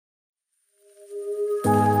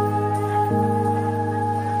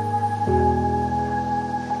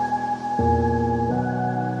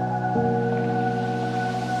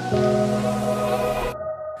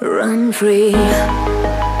free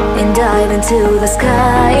and dive into the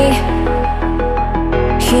sky.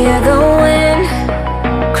 Hear the wind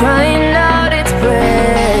crying out its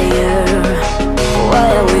prayer. Why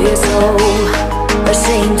are we so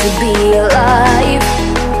ashamed to be alive?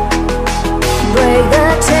 Break the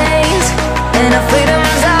chains and our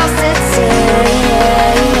freedom's ours to take.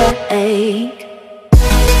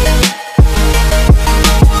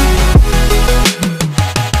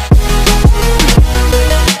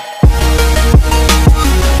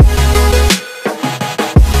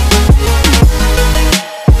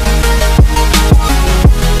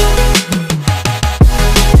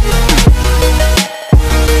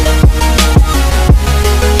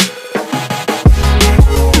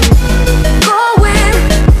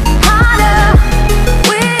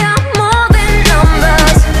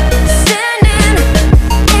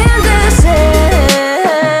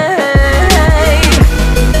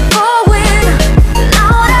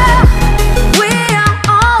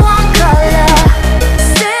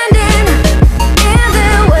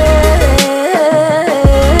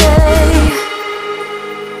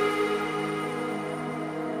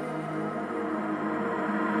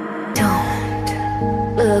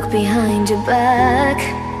 Look behind your back.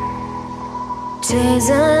 Chase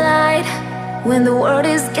a light when the world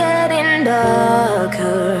is getting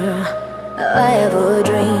darker. I have a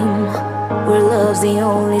dream where love's the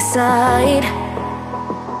only side.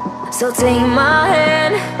 So take my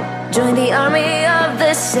hand, join the army of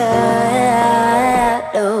the shadows.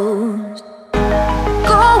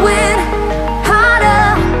 Going harder,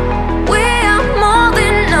 we are more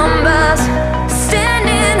than numbers.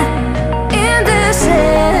 Standing in the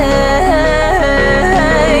shade,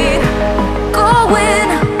 going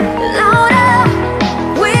louder.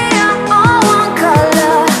 We are all one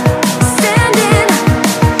color, standing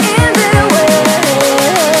in the way.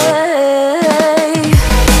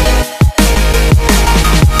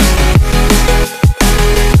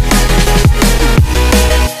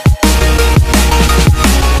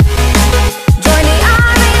 Join the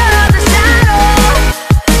army of the shadow.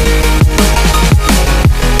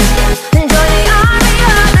 Join the army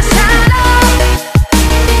of the shadow.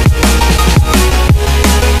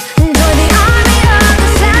 Join the army of the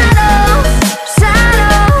shadows,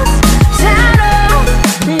 shadows, shadows.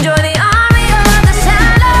 Join the army of the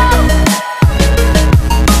shadows.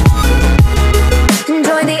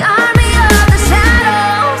 Join the army of the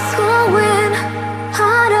shadows. Going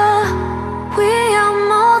harder, we are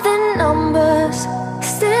more than numbers.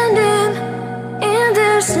 Standing in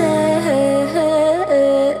the shade,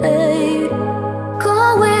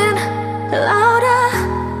 going louder.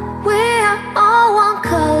 We are all one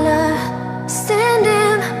color,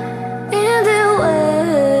 standing in the way.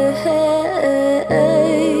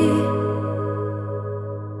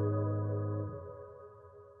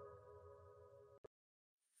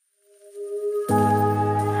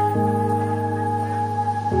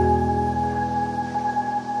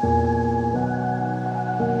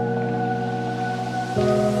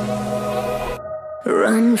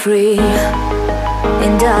 Run free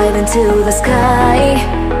and dive into the sky.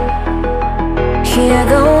 Hear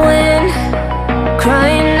the wind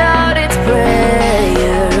crying out its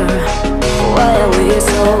prayer. Why are we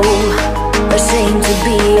so ashamed to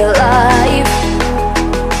be alive?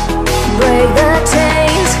 Break the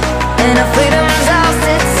chains and our freedom's ours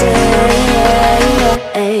to take.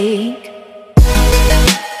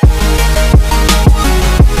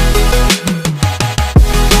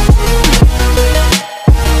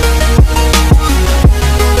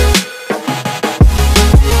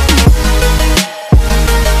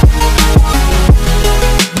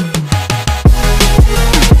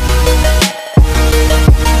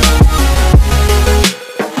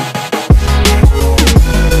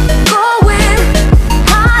 Going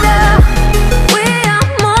harder, we are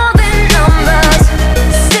more than numbers.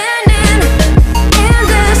 Standing in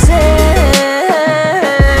the shade,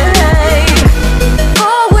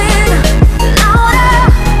 going louder.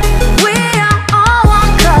 We are all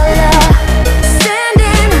one color,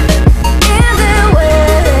 standing in the way.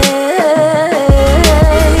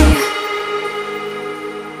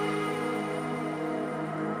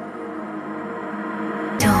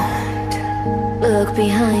 Don't look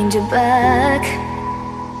behind your back.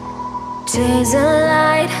 Chase a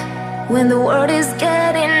light when the world is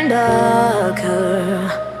getting darker.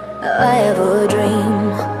 I have a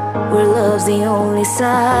dream where love's the only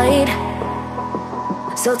side.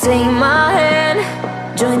 So take my hand,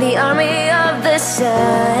 join the army of the shadows.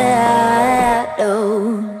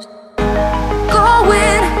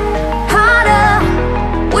 Going harder,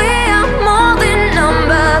 we are more than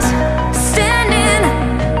numbers. Standing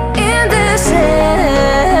in the shade.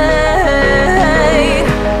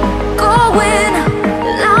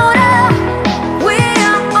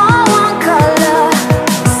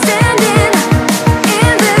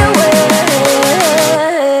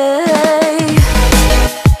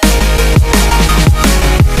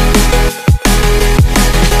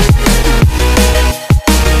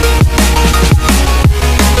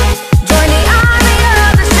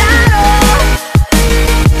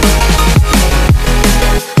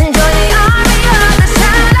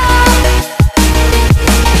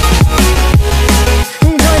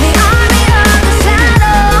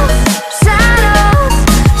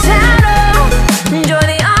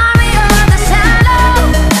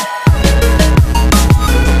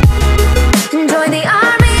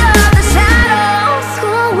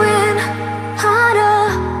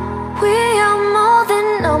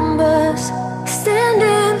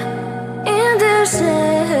 say